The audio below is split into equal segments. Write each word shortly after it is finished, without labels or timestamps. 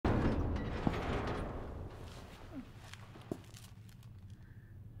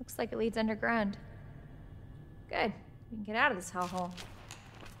Looks like it leads underground. Good. We can get out of this hellhole.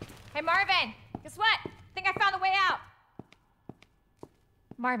 Hey, Marvin! Guess what? I think I found the way out!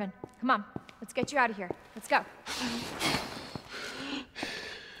 Marvin, come on. Let's get you out of here. Let's go.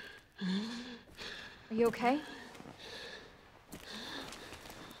 Are you okay?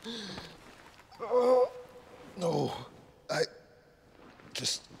 Oh, no.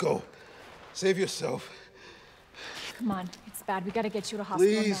 Just go. Save yourself. Come on. It's bad. We gotta get you to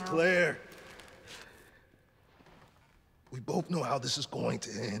hospital now. Please, Claire. We both know how this is going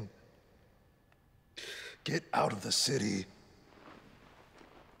to end. Get out of the city.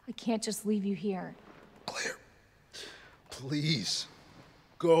 I can't just leave you here. Claire, please,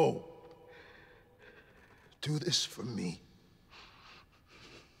 go. Do this for me.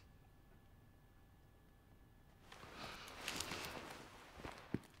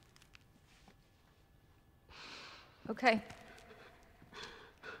 Okay.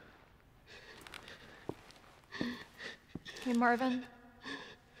 Hey, Marvin.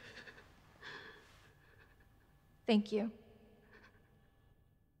 Thank you.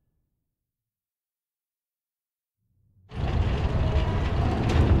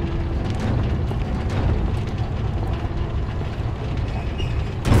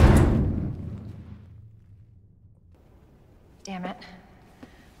 Damn it.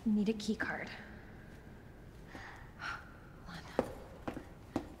 We need a key card. Hold on.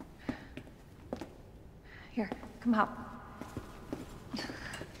 Here, come help.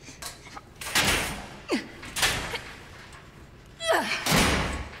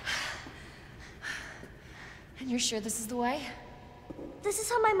 And you're sure this is the way? This is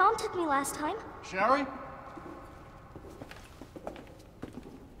how my mom took me last time. Sherry?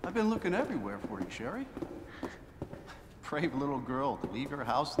 I've been looking everywhere for you, Sherry. Brave little girl to leave your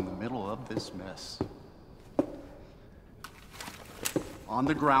house in the middle of this mess. On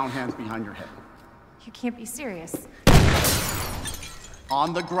the ground, hands behind your head. You can't be serious.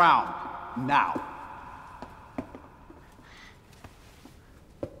 On the ground, now.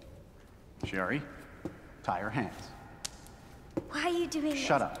 Sherry, tie her hands. Why are you doing this?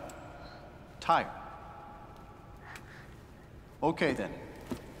 Shut up. Tie her. Okay then.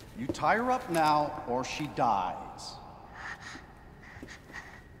 You tie her up now, or she dies.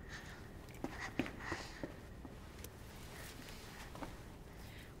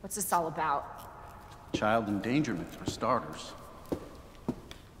 What's this all about? Child endangerment, for starters.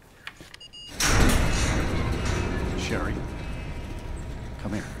 Sherry,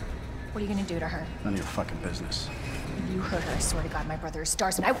 come here. What are you gonna do to her? None of your fucking business. If you hurt her, I swear to God, my brother is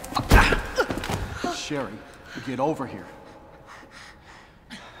stars and I will. Sherry, get over here.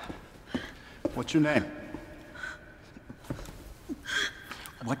 What's your name?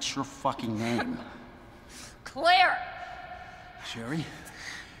 What's your fucking name? Claire! Sherry,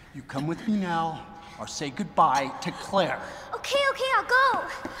 you come with me now, or say goodbye to Claire. Okay, I'll go.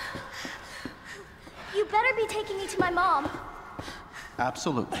 You better be taking me to my mom.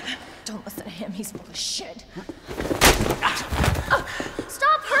 Absolutely. Don't listen to him, he's full of shit.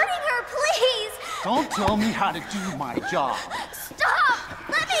 Stop hurting her, please! Don't tell me how to do my job. Stop!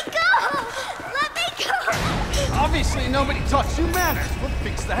 Let me go! Let me go! Obviously, nobody taught you manners. We'll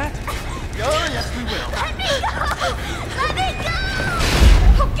fix that. Oh, yes, we will. Let me go! Let me go!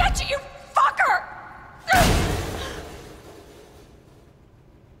 I'll get you, you fucker!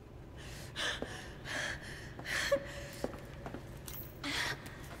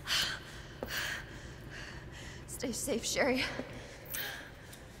 Stay safe, Sherry.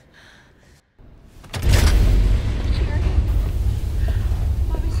 Sherry?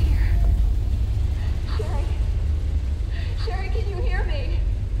 Mommy's here. Sherry? Sherry, can you hear me?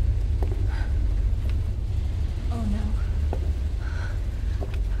 Oh no.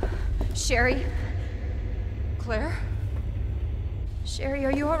 Sherry? Claire? Sherry,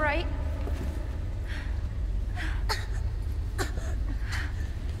 are you all right?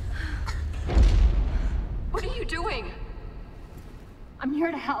 What are you doing? I'm here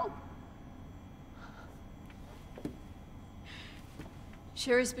to help.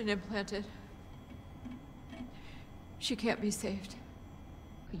 Sherry's been implanted. She can't be saved.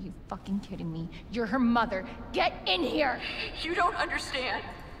 Are you fucking kidding me? You're her mother. Get in here! You don't understand.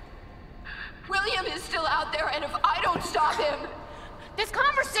 William is still out there, and if I don't stop him... This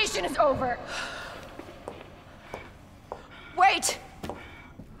conversation is over! Wait!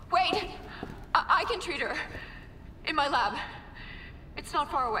 Wait! I can treat her. In my lab. It's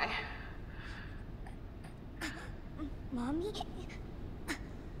not far away. Mommy?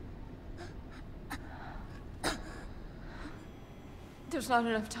 There's not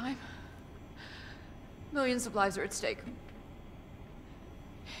enough time. Millions of lives are at stake.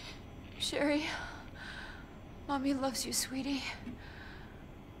 Sherry, Mommy loves you, sweetie.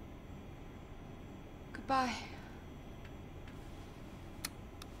 Goodbye.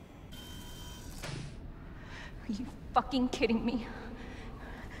 Are you fucking kidding me?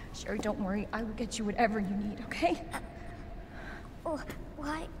 Sherry, don't worry. I will get you whatever you need, okay?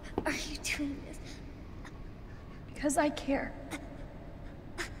 Why are you doing this? Because I care.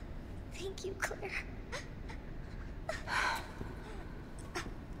 Thank you, Claire.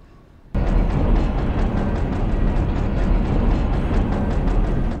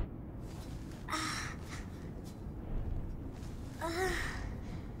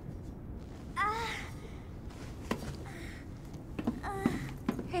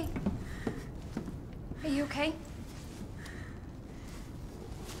 Hey. Are you okay?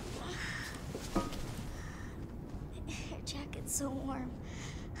 Your jacket's so warm.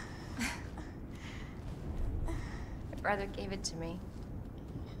 My brother gave it to me.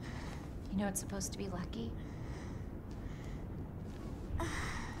 You know it's supposed to be lucky?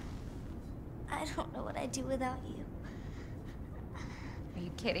 I don't know what I'd do without you. Are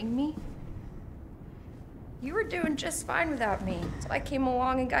you kidding me? You were doing just fine without me, so I came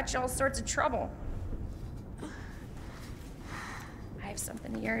along and got you all sorts of trouble. I have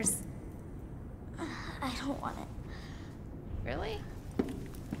something of yours. I don't want it. Really?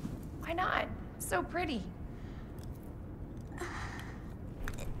 Why not? It's so pretty.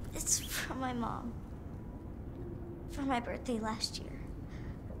 It's from my mom. For my birthday last year.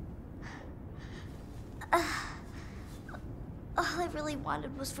 All I really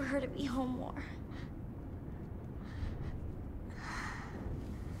wanted was for her to be home more.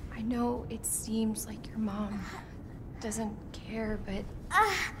 I know it seems like your mom doesn't care, but...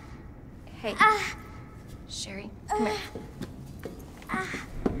 Hey, Sherry, come here.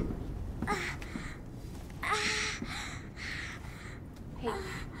 Hey,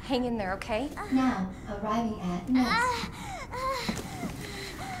 hang in there, okay? Now arriving at Nexus.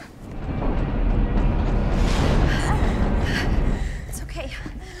 It's okay.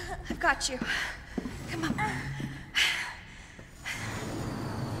 I've got you. Come on.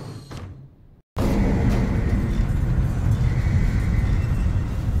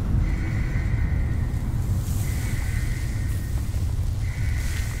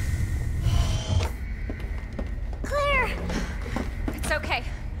 Claire! It's okay.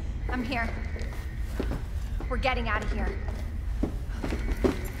 I'm here. We're getting out of here.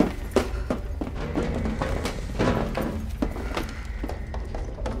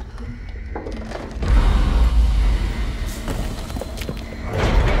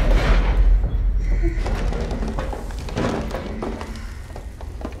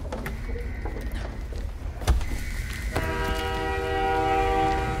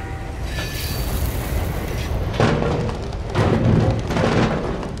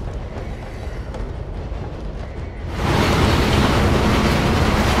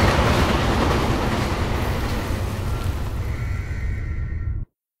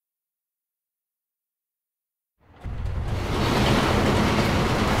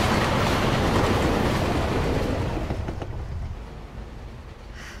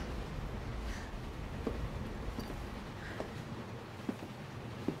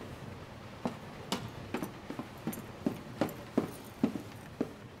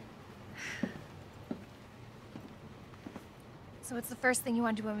 So what's the first thing you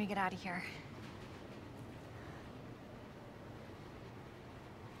want to do when we get out of here?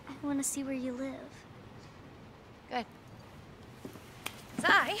 I want to see where you live. Good. 'Cause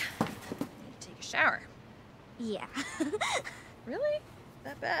I need to take a shower. Yeah. Really?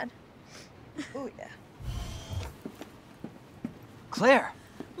 That bad? Oh, yeah. Claire!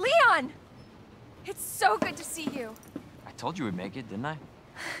 Leon! It's so good to see you. I told you we'd make it, didn't I?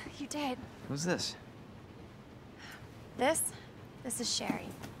 You did. Who's this? This is Sherry.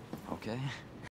 Okay.